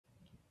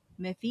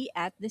Miffy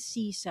at the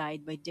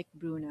Seaside by Dick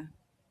Bruna.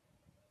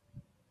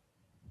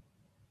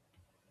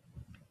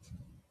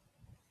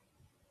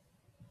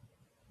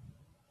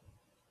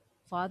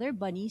 Father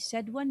Bunny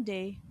said one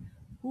day,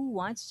 "Who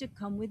wants to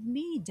come with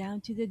me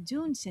down to the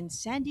dunes and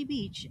sandy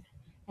beach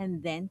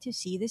and then to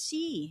see the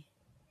sea?"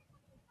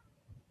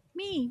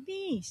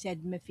 Me,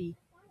 said Miffy.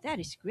 "That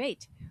is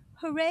great.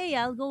 Hooray,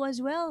 I'll go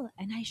as well,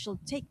 and I shall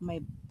take my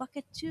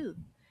bucket too,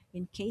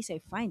 in case I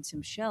find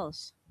some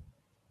shells."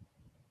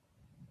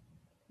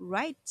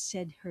 "Right,"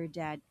 said her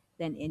dad.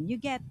 "Then in you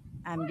get.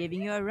 I'm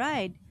giving you a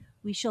ride.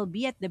 We shall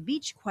be at the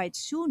beach quite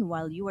soon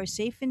while you are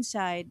safe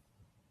inside."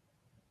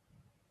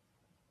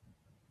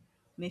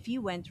 Miffy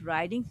went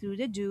riding through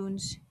the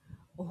dunes.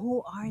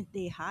 "Oh, aren't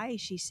they high?"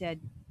 she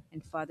said.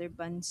 And Father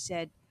Bun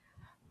said,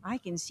 "I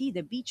can see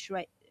the beach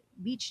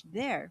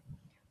there,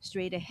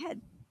 straight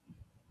ahead."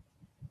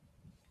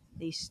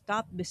 They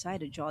stopped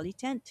beside a jolly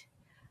tent.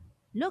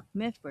 "Look,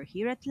 Miff, we're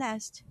here at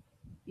last."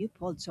 "You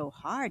pulled so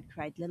hard,"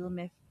 cried little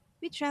Miff.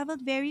 "We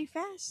traveled very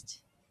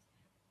fast."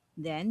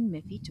 Then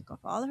Miffy took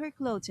off all her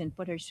clothes and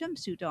put her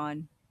swimsuit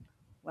on.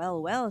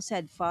 "Well, well,"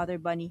 said Father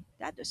Bunny,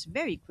 "that was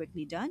very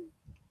quickly done.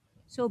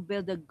 So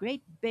build a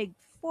great big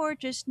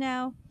fortress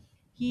now.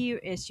 Here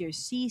is your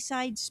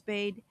seaside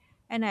spade,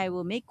 and I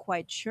will make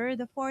quite sure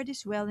the fort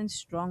is well and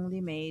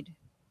strongly made."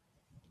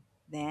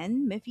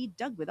 Then Miffy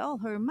dug with all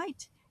her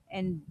might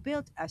and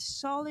built a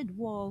solid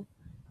wall.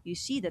 You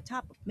see the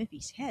top of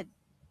Miffy's head.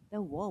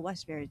 The wall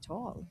was very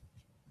tall.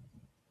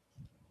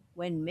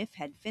 When Miff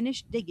had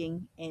finished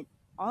digging in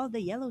all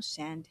the yellow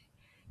sand,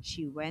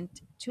 she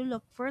went to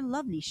look for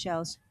lovely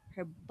shells,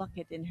 her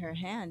bucket in her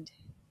hand.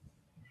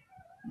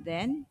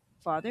 Then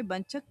Father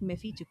Bun took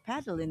Miffy to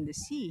paddle in the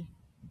sea,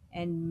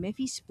 and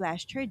Miffy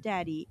splashed her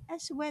daddy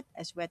as wet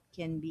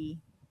can be.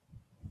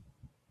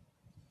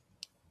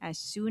 As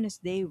soon as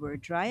they were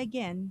dry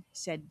again,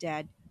 said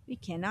Dad, "We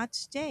cannot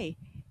stay.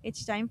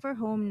 It's time for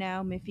home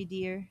now, Miffy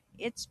dear.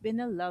 It's been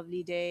a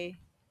lovely day."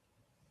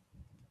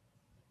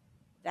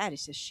 "That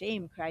is a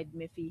shame," cried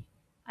Miffy.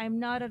 "I'm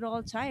not at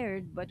all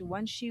tired," but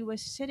once she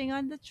was sitting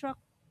on the truck,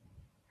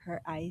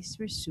 her eyes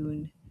were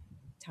soon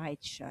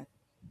tight shut.